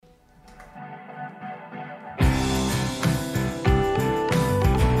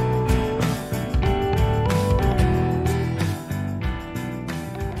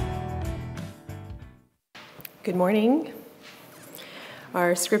Good morning.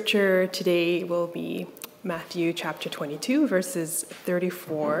 Our scripture today will be Matthew chapter 22, verses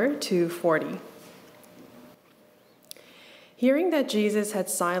 34 to 40. Hearing that Jesus had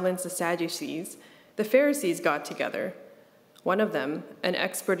silenced the Sadducees, the Pharisees got together. One of them, an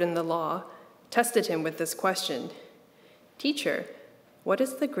expert in the law, tested him with this question: "Teacher, what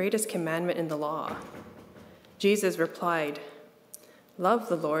is the greatest commandment in the law?" Jesus replied, "Love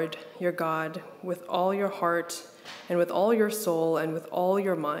the Lord your God with all your heart and with all your soul and with all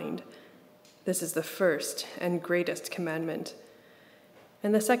your mind. This is the first and greatest commandment.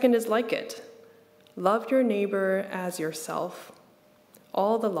 And the second is like it. Love your neighbor as yourself.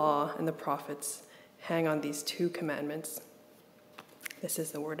 All the law and the prophets hang on these two commandments." This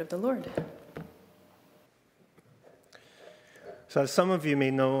is the word of the Lord. So as some of you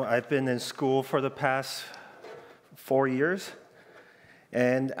may know, I've been in school for the past 4 years.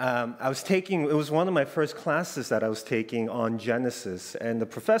 And it was one of my first classes that I was taking on Genesis. And the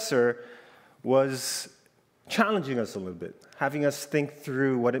professor was challenging us a little bit, having us think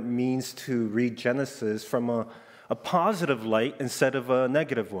through what it means to read Genesis from a positive light instead of a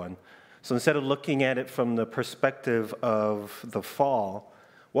negative one. So instead of looking at it from the perspective of the fall,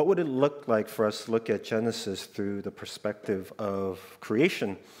 what would it look like for us to look at Genesis through the perspective of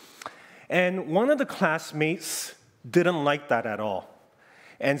creation? And one of the classmates didn't like that at all.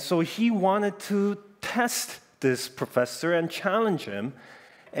 And so he wanted to test this professor and challenge him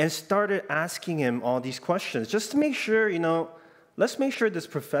and started asking him all these questions just to make sure, let's make sure this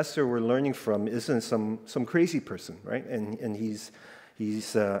professor we're learning from isn't some crazy person, right? And he's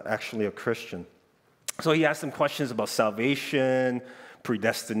actually a Christian. So he asked him questions about salvation,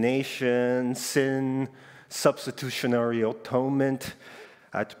 predestination, sin, substitutionary atonement.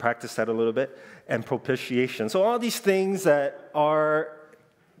 I had to practice that a little bit, and propitiation. So all these things that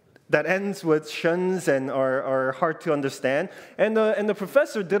ends with shuns and are hard to understand. And the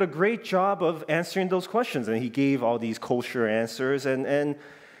professor did a great job of answering those questions. And he gave all these kosher answers. And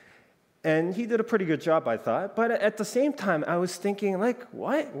he did a pretty good job, I thought. But at the same time, I was thinking,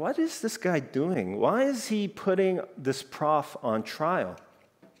 what is this guy doing? Why is he putting this prof on trial?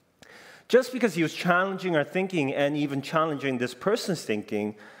 Just because he was challenging our thinking and even challenging this person's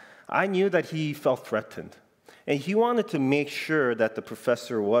thinking, I knew that he felt threatened. And he wanted to make sure that the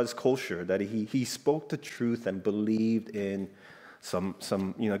professor was kosher, that he spoke the truth and believed in some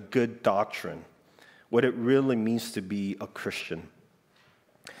good doctrine, what it really means to be a Christian.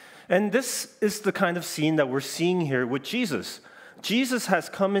 And this is the kind of scene that we're seeing here with Jesus. Jesus has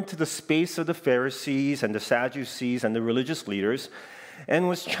come into the space of the Pharisees and the Sadducees and the religious leaders and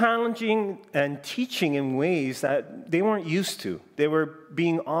was challenging and teaching in ways that they weren't used to. They were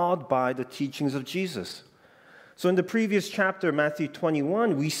being awed by the teachings of Jesus. So in the previous chapter, Matthew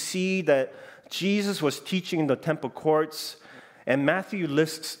 21, we see that Jesus was teaching in the temple courts, and Matthew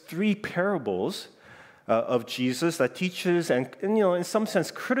lists 3 parables of Jesus that teaches and in some sense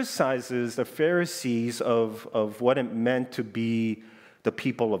criticizes the Pharisees of what it meant to be the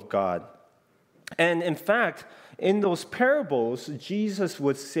people of God. And in fact, in those parables, Jesus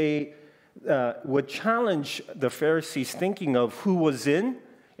would challenge the Pharisees' thinking of who was in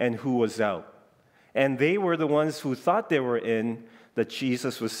and who was out. And they were the ones who thought they were in, that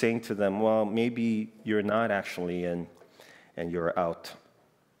Jesus was saying to them, well, maybe you're not actually in and you're out.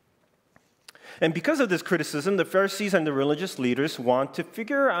 And because of this criticism, the Pharisees and the religious leaders want to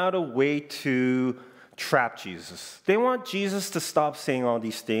figure out a way to trap Jesus. They want Jesus to stop saying all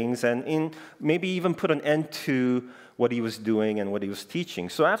these things and maybe even put an end to what he was doing and what he was teaching.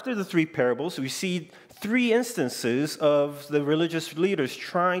 So after the 3 parables, we see 3 instances of the religious leaders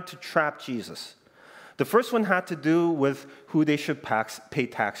trying to trap Jesus. The first one had to do with who they should pay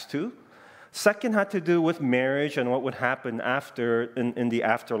tax to. Second had to do with marriage and what would happen in the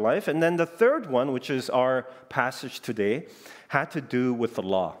afterlife. And then the third one, which is our passage today, had to do with the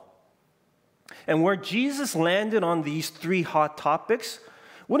law. And where Jesus landed on these 3 hot topics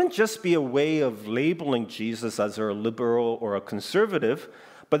wouldn't just be a way of labeling Jesus as a liberal or a conservative,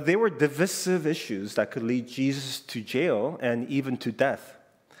 but they were divisive issues that could lead Jesus to jail and even to death.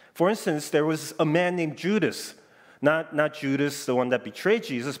 For instance, there was a man named Judas, not Judas, the one that betrayed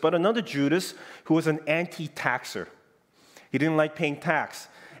Jesus, but another Judas who was an anti-taxer. He didn't like paying tax.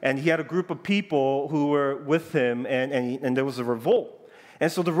 And he had a group of people who were with him, and there was a revolt. And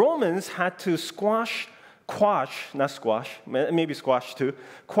so the Romans had to quash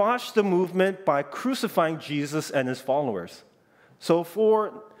the movement by crucifying Jesus and his followers. So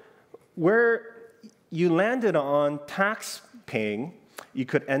for where you landed on tax paying, you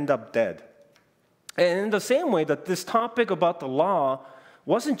could end up dead. And in the same way that this topic about the law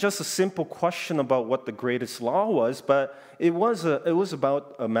wasn't just a simple question about what the greatest law was, but it was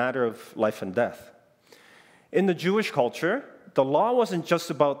about a matter of life and death. In the Jewish culture, the law wasn't just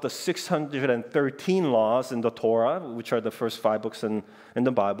about the 613 laws in the Torah, which are the first 5 books in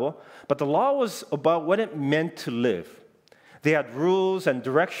the Bible, but the law was about what it meant to live. They had rules and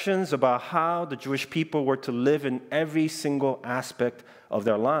directions about how the Jewish people were to live in every single aspect of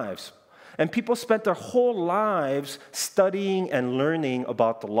their lives. And people spent their whole lives studying and learning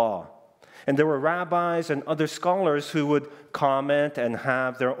about the law. And there were rabbis and other scholars who would comment and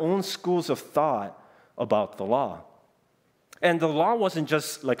have their own schools of thought about the law. And the law wasn't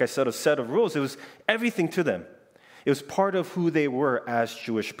just, like I said, a set of rules. It was everything to them. It was part of who they were as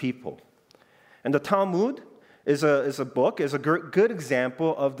Jewish people. And the Talmud is a good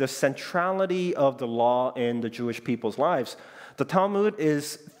example of the centrality of the law in the Jewish people's lives. The Talmud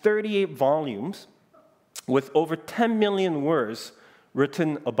is 38 volumes with over 10 million words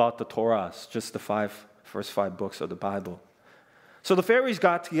written about the Torah, just the first five books of the Bible. So the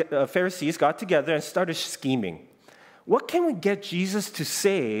Pharisees got together and started scheming. What can we get Jesus to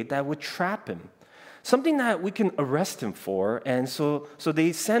say that would trap him? Something that we can arrest him for. And so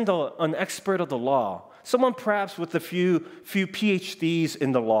they send an expert of the law, someone perhaps with a few PhDs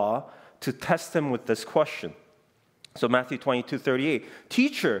in the law, to test him with this question. So Matthew 22:38,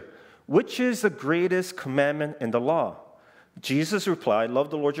 "Teacher, which is the greatest commandment in the law?" Jesus replied, "Love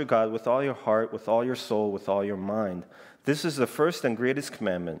the Lord your God with all your heart, with all your soul, with all your mind. This is the first and greatest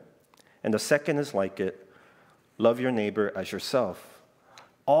commandment. And the second is like it. Love your neighbor as yourself.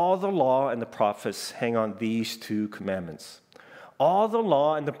 All the law and the prophets hang on these 2 commandments." All the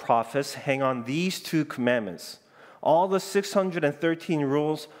law and the prophets hang on these 2 commandments. All the 613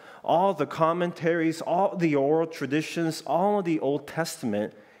 rules, all the commentaries, all the oral traditions, all of the Old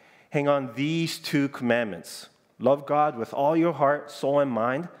Testament hang on these 2 commandments. Love God with all your heart, soul, and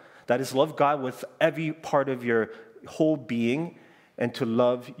mind. That is, love God with every part of your whole being, and to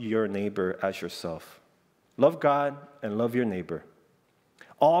love your neighbor as yourself. Love God and love your neighbor.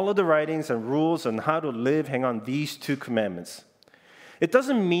 All of the writings and rules on how to live hang on these 2 commandments. It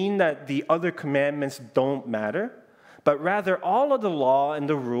doesn't mean that the other commandments don't matter, but rather all of the law and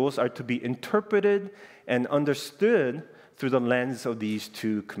the rules are to be interpreted and understood through the lens of these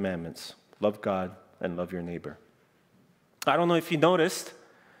 2 commandments. Love God and love your neighbor. I don't know if you noticed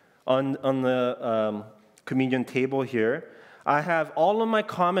on the communion table here, I have all of my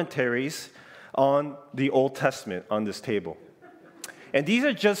commentaries on the Old Testament on this table. And these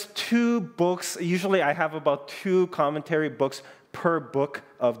are just 2 books. Usually I have about 2 commentary books per book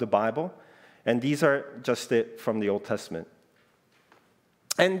of the Bible. And these are just it from the Old Testament.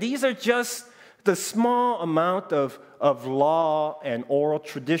 And these are just the small amount of law and oral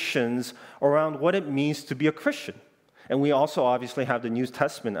traditions around what it means to be a Christian. And we also obviously have the New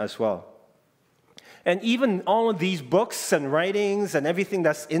Testament as well. And even all of these books and writings and everything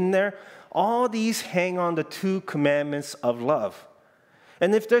that's in there, all these hang on the 2 commandments of love.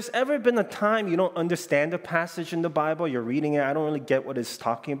 And if there's ever been a time you don't understand a passage in the Bible, you're reading it, I don't really get what it's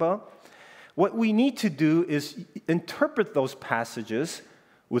talking about, what we need to do is interpret those passages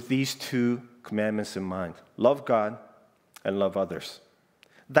with these 2 commandments in mind. Love God and love others.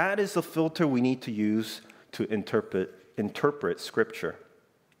 That is the filter we need to use to interpret Scripture.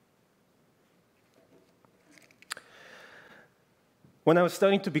 When I was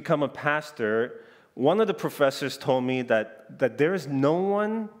studying to become a pastor, one of the professors told me that there is no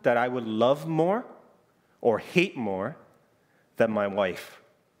one that I would love more or hate more than my wife.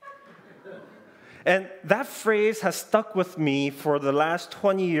 And that phrase has stuck with me for the last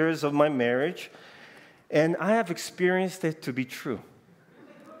 20 years of my marriage, and I have experienced it to be true.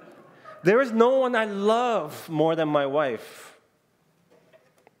 There is no one I love more than my wife.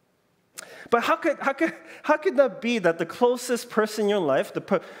 But how could that be that the closest person in your life,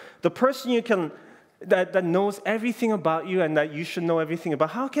 the person that knows everything about you and that you should know everything about,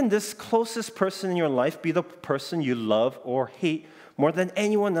 how can this closest person in your life be the person you love or hate more than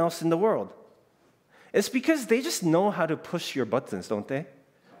anyone else in the world? It's because they just know how to push your buttons, don't they?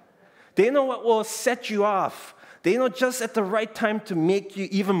 They know what will set you off. They know just at the right time to make you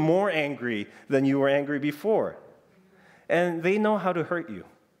even more angry than you were angry before. And they know how to hurt you.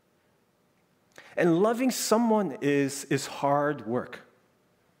 And loving someone is hard work.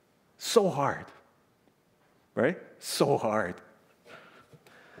 So hard. Right? So hard.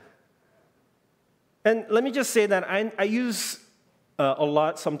 And let me just say that I use a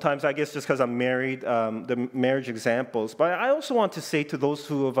lot sometimes, I guess just because I'm married, the marriage examples. But I also want to say to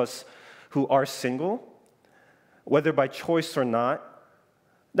those of us who are single, whether by choice or not,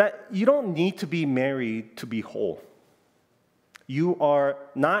 that you don't need to be married to be whole. You are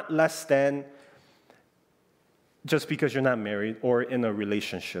not less than just because you're not married or in a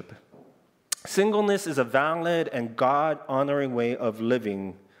relationship. Singleness is a valid and God-honoring way of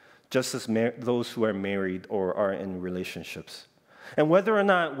living, just as those who are married or are in relationships. And whether or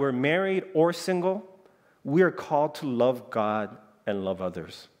not we're married or single, we are called to love God and love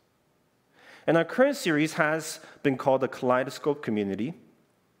others. And our current series has been called the Kaleidoscope Community.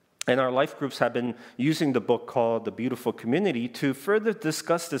 And our life groups have been using the book called The Beautiful Community to further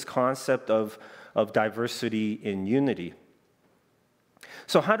discuss this concept of diversity in unity.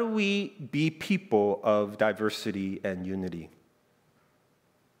 So how do we be people of diversity and unity?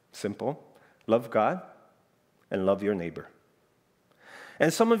 Simple. Love God and love your neighbor.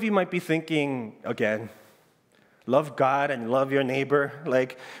 And some of you might be thinking, again, love God and love your neighbor.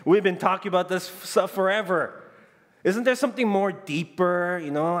 Like, we've been talking about this stuff forever. Isn't there something more deeper?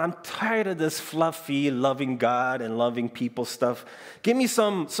 I'm tired of this fluffy loving God and loving people stuff. Give me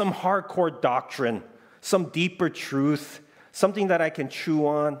some hardcore doctrine, some deeper truth, something that I can chew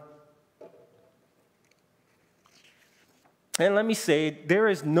on. And let me say, there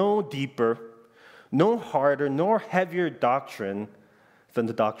is no deeper, no harder, nor heavier doctrine than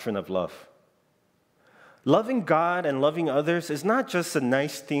the doctrine of love. Loving God and loving others is not just a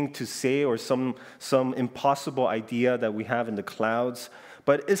nice thing to say or some impossible idea that we have in the clouds,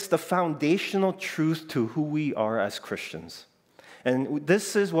 but it's the foundational truth to who we are as Christians. And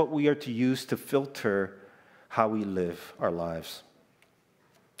this is what we are to use to filter how we live our lives.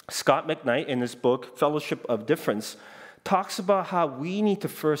 Scott McKnight, in his book, Fellowship of Difference, talks about how we need to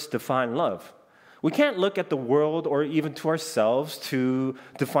first define love. We can't look at the world or even to ourselves to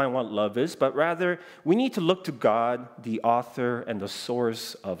define what love is, but rather we need to look to God, the author and the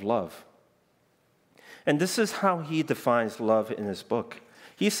source of love. And this is how he defines love in his book.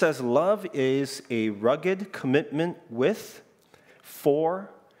 He says, love is a rugged commitment with,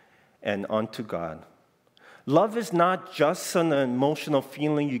 for, and unto God. Love is not just an emotional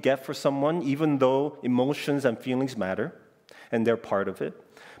feeling you get for someone, even though emotions and feelings matter, and they're part of it.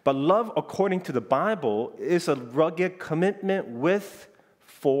 But love, according to the Bible, is a rugged commitment with,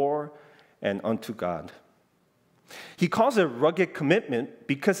 for, and unto God. He calls it rugged commitment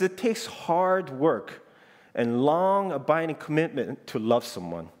because it takes hard work and long abiding commitment to love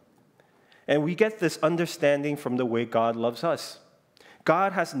someone. And we get this understanding from the way God loves us.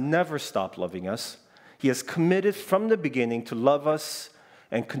 God has never stopped loving us. He has committed from the beginning to love us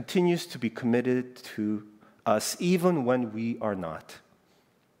and continues to be committed to us even when we are not.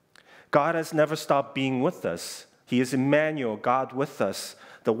 God has never stopped being with us. He is Emmanuel, God with us,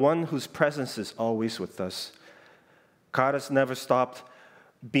 the one whose presence is always with us. God has never stopped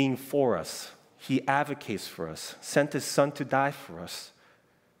being for us. He advocates for us, sent his son to die for us,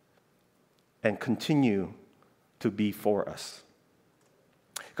 and continue to be for us.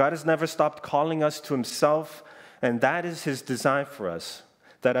 God has never stopped calling us to himself, and that is his design for us,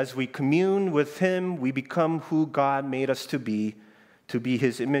 that as we commune with him, we become who God made us to be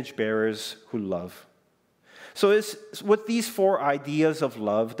his image bearers who love. So it's with these four ideas of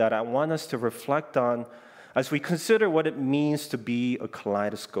love that I want us to reflect on as we consider what it means to be a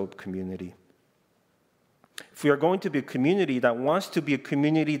kaleidoscope community. If we are going to be a community that wants to be a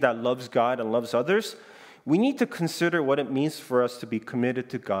community that loves God and loves others, we need to consider what it means for us to be committed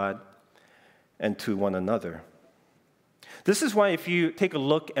to God and to one another. This is why if you take a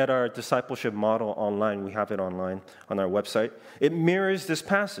look at our discipleship model online, we have it online on our website, it mirrors this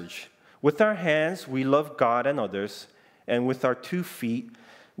passage. With our hands, we love God and others, and with our 2 feet,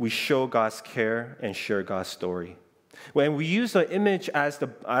 we show God's care and share God's story. When we use the image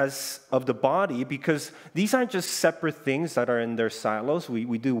as of the body, because these aren't just separate things that are in their silos.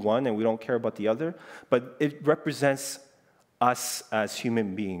 We do one and we don't care about the other, but it represents us as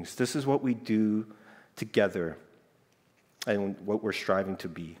human beings. This is what we do together and what we're striving to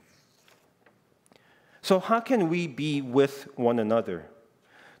be. So how can we be with one another?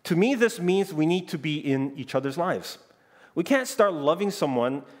 To me, this means we need to be in each other's lives. We can't start loving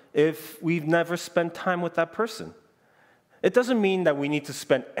someone if we've never spent time with that person. It doesn't mean that we need to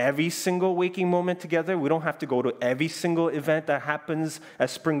spend every single waking moment together. We don't have to go to every single event that happens at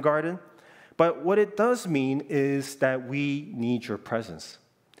Spring Garden. But what it does mean is that we need your presence.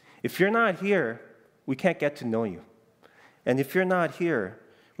 If you're not here, we can't get to know you. And if you're not here,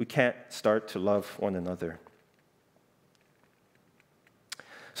 we can't start to love one another.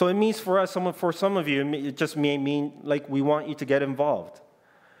 So it means for some of you, it just may mean like we want you to get involved,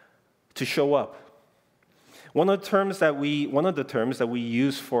 to show up. One of the terms that we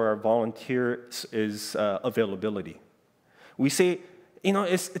use for our volunteers is availability. We say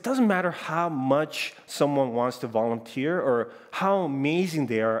It doesn't matter how much someone wants to volunteer or how amazing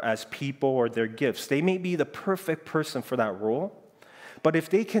they are as people or their gifts. They may be the perfect person for that role, but if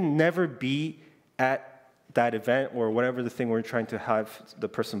they can never be at that event or whatever the thing we're trying to have the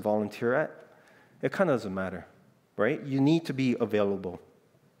person volunteer at, it kind of doesn't matter, right? You need to be available.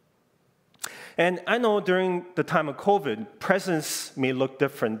 And I know during the time of COVID, presence may look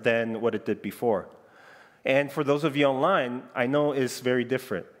different than what it did before. And for those of you online, I know it's very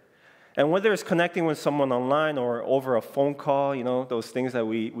different. And whether it's connecting with someone online or over a phone call, those things that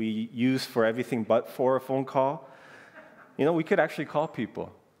we use for everything but for a phone call, we could actually call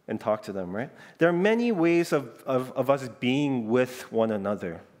people and talk to them, right? There are many ways of us being with one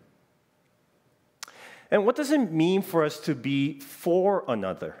another. And what does it mean for us to be for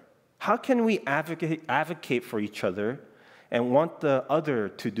another? How can we advocate for each other and want the other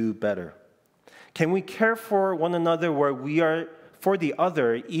to do better? Can we care for one another where we are for the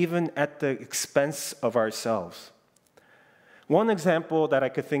other, even at the expense of ourselves? One example that I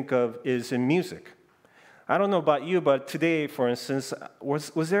could think of is in music. I don't know about you, but today, for instance,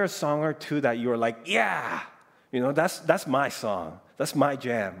 was there a song or two that you were like, yeah, that's my song, that's my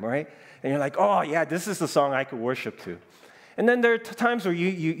jam, right? And you're like, oh yeah, this is the song I could worship to. And then there are times where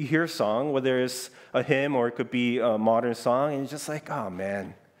you hear a song, whether it's a hymn or it could be a modern song, and you're just like, oh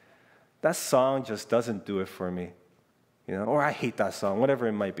man, that song just doesn't do it for me, or I hate that song, whatever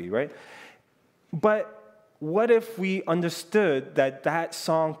it might be, right? But what if we understood that that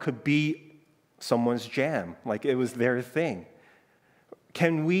song could be someone's jam, like it was their thing?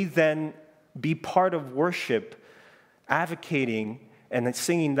 Can we then be part of worship, advocating and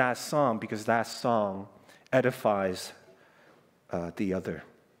singing that song because that song edifies the other?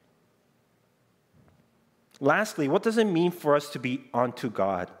 Lastly, what does it mean for us to be unto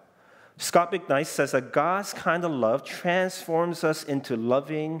God? Scott McKnight says that God's kind of love transforms us into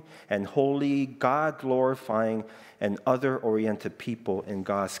loving and holy, God-glorifying, and other-oriented people in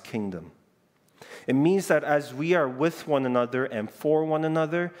God's kingdom. It means that as we are with one another and for one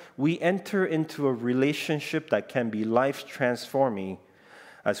another, we enter into a relationship that can be life-transforming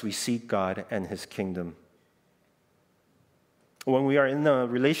as we seek God and His kingdom. When we are in a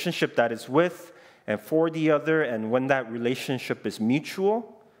relationship that is with and for the other, and when that relationship is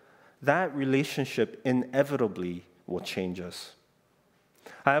mutual, that relationship inevitably will change us.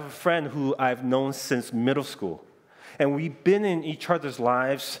 I have a friend who I've known since middle school, and we've been in each other's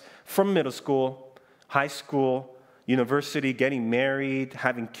lives from middle school, high school, university, getting married,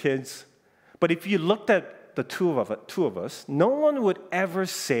 having kids. But if you looked at the two of us, no one would ever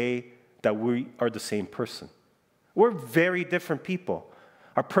say that we are the same person. We're very different people.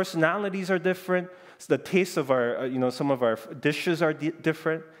 Our personalities are different. The taste of our, some of our dishes are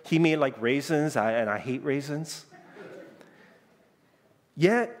different. He may like raisins, and I hate raisins.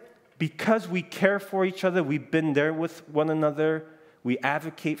 Yet, because we care for each other, we've been there with one another, we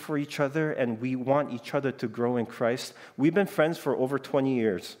advocate for each other, and we want each other to grow in Christ. We've been friends for over 20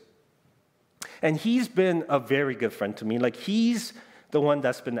 years. And he's been a very good friend to me. Like, he's the one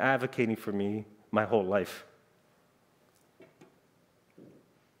that's been advocating for me my whole life.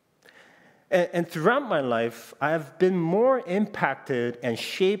 And throughout my life, I have been more impacted and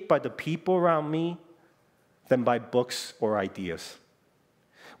shaped by the people around me than by books or ideas.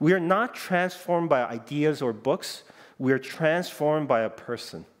 We are not transformed by ideas or books. We are transformed by a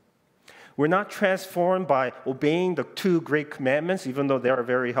person. We're not transformed by obeying the 2 great commandments, even though they are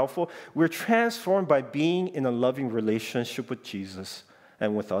very helpful. We're transformed by being in a loving relationship with Jesus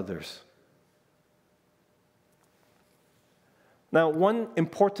and with others. Now, one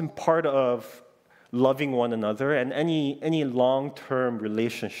important part of loving one another and any long-term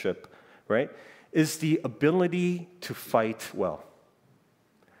relationship, right, is the ability to fight well.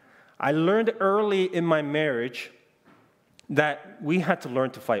 I learned early in my marriage that we had to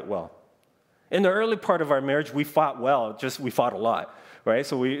learn to fight well. In the early part of our marriage, we fought well, we fought a lot, right?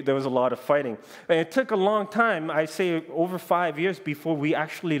 So there was a lot of fighting. And it took a long time, I'd say over 5 years, before we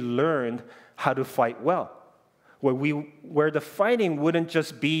actually learned how to fight well. Where the fighting wouldn't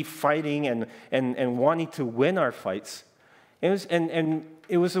just be fighting and wanting to win our fights. It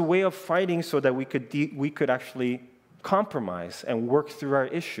was a way of fighting so that we could actually compromise and work through our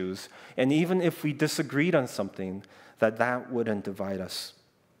issues. And even if we disagreed on something, that wouldn't divide us.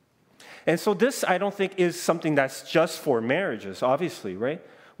 And so this, I don't think, is something that's just for marriages, obviously, right?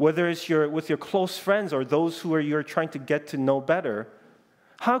 Whether it's with your close friends or those who you're trying to get to know better,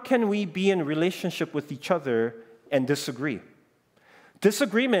 how can we be in relationship with each other and disagree?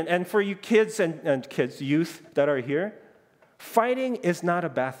 Disagreement, and for you kids and youth that are here, fighting is not a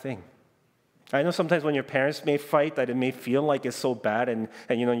bad thing. I know sometimes when your parents may fight that it may feel like it's so bad, and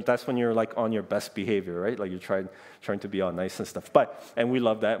that's when you're like on your best behavior, right? Like you're trying to be all nice and stuff. And we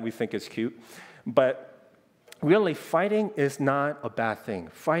love that. We think it's cute. But really, fighting is not a bad thing.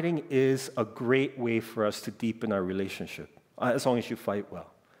 Fighting is a great way for us to deepen our relationship, as long as you fight well,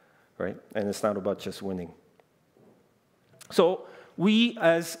 right? And it's not about just winning. So we,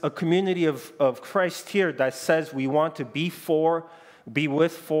 as a community of Christ here that says we want to be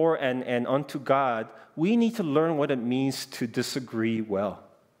with, for, and unto God, we need to learn what it means to disagree well.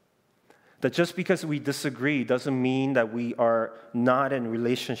 That just because we disagree doesn't mean that we are not in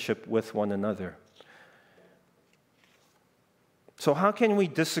relationship with one another. So how can we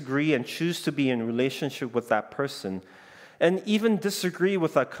disagree and choose to be in relationship with that person, and even disagree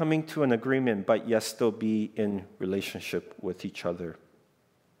without coming to an agreement, but yet still be in relationship with each other?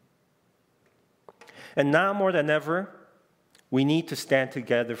 And now more than ever, we need to stand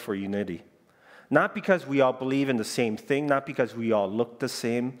together for unity. Not because we all believe in the same thing, not because we all look the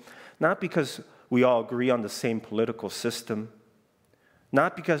same, not because we all agree on the same political system,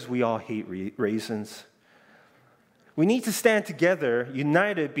 not because we all hate raisins. We need to stand together,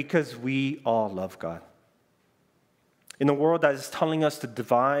 united, because we all love God. In a world that is telling us to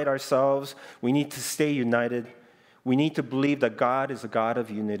divide ourselves, we need to stay united. We need to believe that God is a God of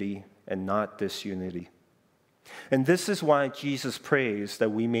unity and not disunity. And this is why Jesus prays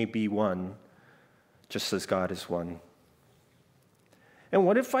that we may be one, just as God is one. And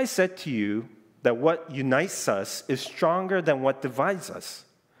what if I said to you that what unites us is stronger than what divides us?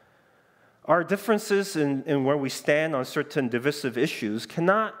 Our differences in where we stand on certain divisive issues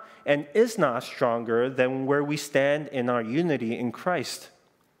cannot and is not stronger than where we stand in our unity in Christ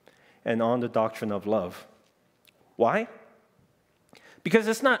and on the doctrine of love. Why? Because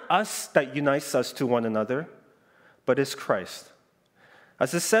it's not us that unites us to one another, but it's Christ.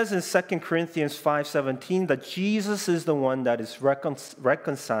 As it says in 2 Corinthians 5:17, that Jesus is the one that is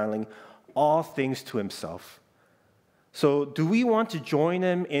reconciling all things to himself. So do we want to join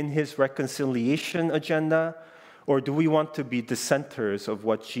him in his reconciliation agenda, or do we want to be dissenters of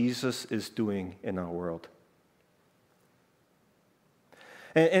what Jesus is doing in our world?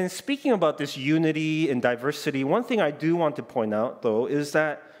 And speaking about this unity and diversity, one thing I do want to point out, though, is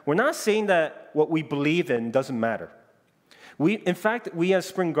that we're not saying that what we believe in doesn't matter. In fact, we as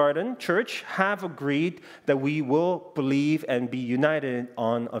Spring Garden Church have agreed that we will believe and be united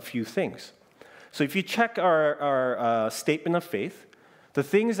on a few things. So if you check our statement of faith, the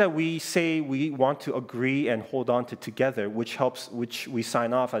things that we say we want to agree and hold on to together, which we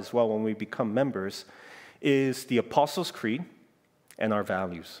sign off as well when we become members, is the Apostles' Creed and our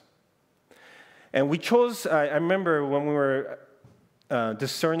values. And we chose, I remember when we were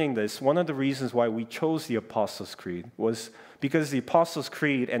discerning this, one of the reasons why we chose the Apostles' Creed was because the Apostles'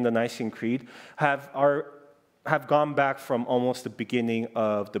 Creed and the Nicene Creed have gone back from almost the beginning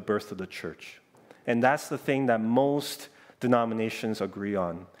of the birth of the church. And that's the thing that most denominations agree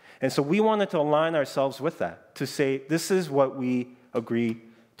on. And so we wanted to align ourselves with that, to say this is what we agree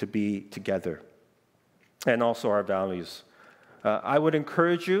to be together, and also our values. I would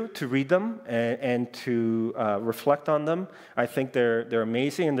encourage you to read them and to reflect on them. I think they're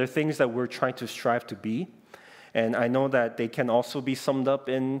amazing, and they're things that we're trying to strive to be. And I know that they can also be summed up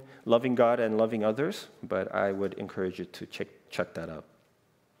in loving God and loving others, but I would encourage you to check that out.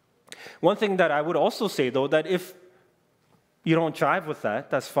 One thing that I would also say, though, that if you don't jive with that,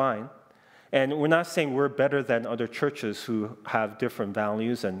 that's fine. And we're not saying we're better than other churches who have different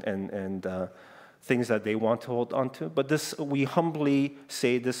values and things that they want to hold on to. But we humbly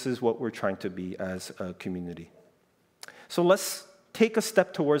say this is what we're trying to be as a community. So let's take a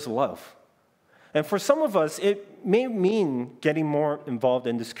step towards love. And for some of us, it may mean getting more involved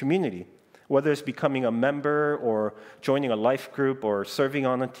in this community, whether it's becoming a member or joining a life group or serving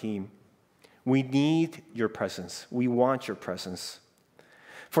on a team. We need your presence. We want your presence.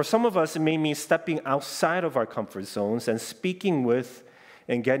 For some of us, it may mean stepping outside of our comfort zones and speaking with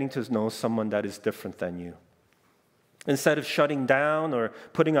and getting to know someone that is different than you. Instead of shutting down or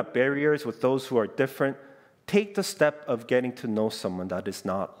putting up barriers with those who are different, take the step of getting to know someone that is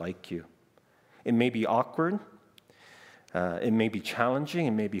not like you. It may be awkward, it may be challenging,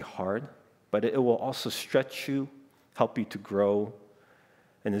 it may be hard, but it will also stretch you, help you to grow,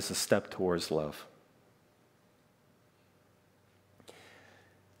 and is a step towards love.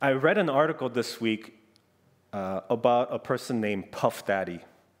 I read an article this week about a person named Puff Daddy.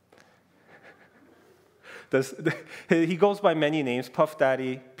 He goes by many names: Puff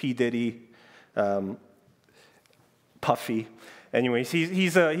Daddy, P. Diddy, Puffy. Anyways,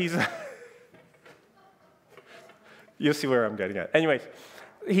 he's a you'll see where I'm getting at. Anyways,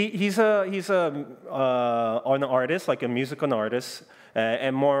 He's an artist, like a musical artist,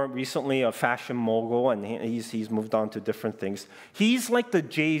 and more recently a fashion mogul, and he's moved on to different things. He's like the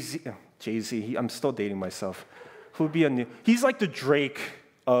Jay-Z. I'm still dating myself. Who'd be he's like the Drake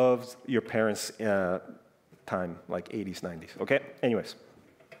of your parents' time, like 80s, 90s. Okay.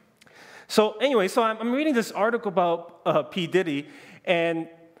 So I'm reading this article about P. Diddy and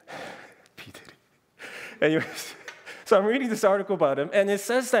P. Diddy. Anyways. So I'm reading this article about him, and it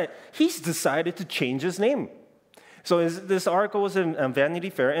says that he's decided to change his name. So this article was in Vanity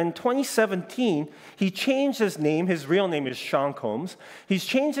Fair. In 2017, he changed his name. His real name is Sean Combs. He's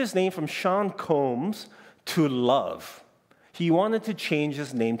changed his name from Sean Combs to Love. He wanted to change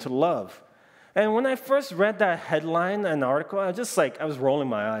his name to Love. And when I first read that headline and article, I was rolling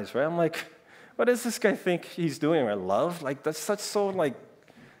my eyes, right? I'm like, what does this guy think he's doing, right? Love? Like, that's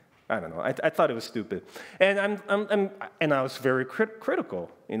I don't know. I thought it was stupid, and I was very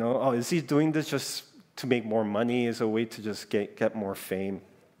critical. Oh, is he doing this just to make more money? Is a way to just get more fame?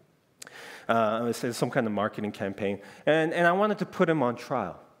 It's some kind of marketing campaign, and I wanted to put him on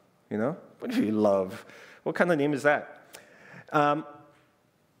trial. What do you love? What kind of name is that?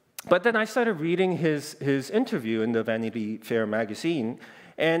 But then I started reading his interview in the Vanity Fair magazine.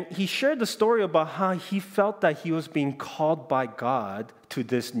 And he shared the story about how he felt that he was being called by God to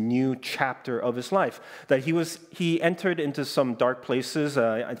this new chapter of his life. That he entered into some dark places.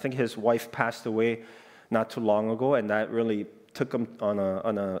 I think his wife passed away not too long ago, and that really took him on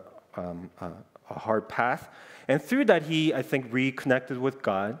a hard path. And through that, he, I think, reconnected with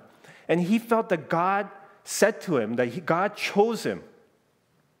God. And he felt that God said to him that God chose him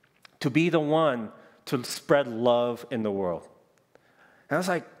to be the one to spread love in the world. And I was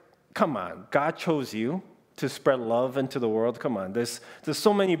like, come on, God chose you to spread love into the world. Come on, there's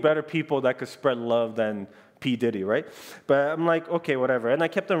so many better people that could spread love than P. Diddy, right? But I'm like, okay, whatever. And I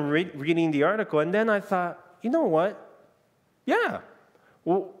kept on reading the article, and then I thought, you know what? Yeah,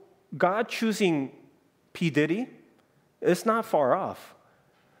 well, God choosing P. Diddy is not far off.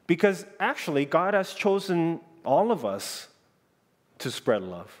 Because actually, God has chosen all of us to spread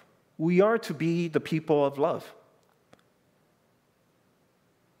love. We are to be the people of love.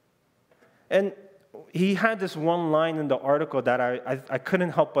 And he had this one line in the article that I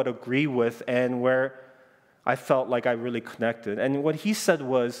couldn't help but agree with, and where I felt like I really connected. And what he said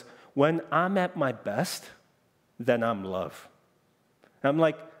was, when I'm at my best, then I'm love. And I'm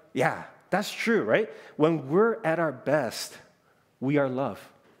like, yeah, that's true, right? When we're at our best, we are love.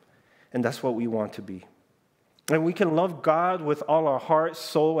 And that's what we want to be. And we can love God with all our heart,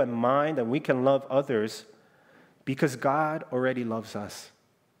 soul, and mind, and we can love others because God already loves us.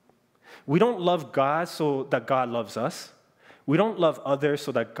 We don't love God so that God loves us. We don't love others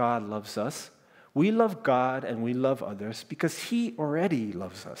so that God loves us. We love God and we love others because He already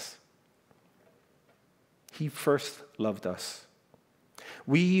loves us. He first loved us.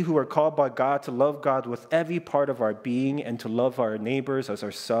 We who are called by God to love God with every part of our being and to love our neighbors as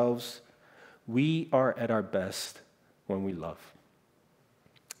ourselves, we are at our best when we love.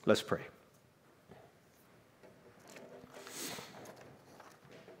 Let's pray.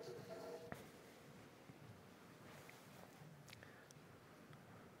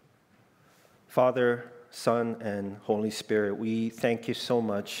 Father, Son, and Holy Spirit, we thank you so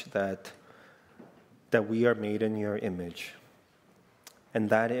much that we are made in your image. And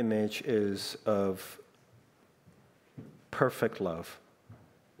that image is of perfect love.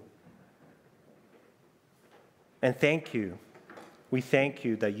 And thank you. We thank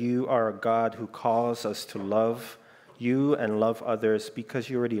you that you are a God who calls us to love you and love others because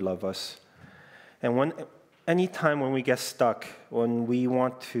you already love us. And anytime when we get stuck, when we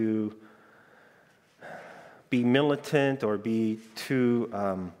want to be militant or be too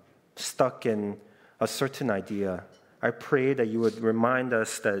stuck in a certain idea, I pray that you would remind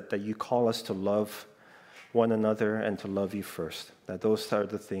us that you call us to love one another and to love you first, that those are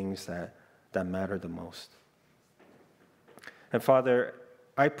the things that matter the most. And Father,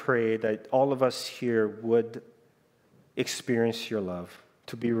 I pray that all of us here would experience your love,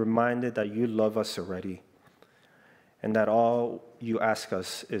 to be reminded that you love us already, and that all you ask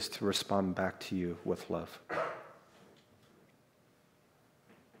us is to respond back to you with love.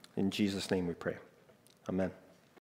 In Jesus' name we pray. Amen.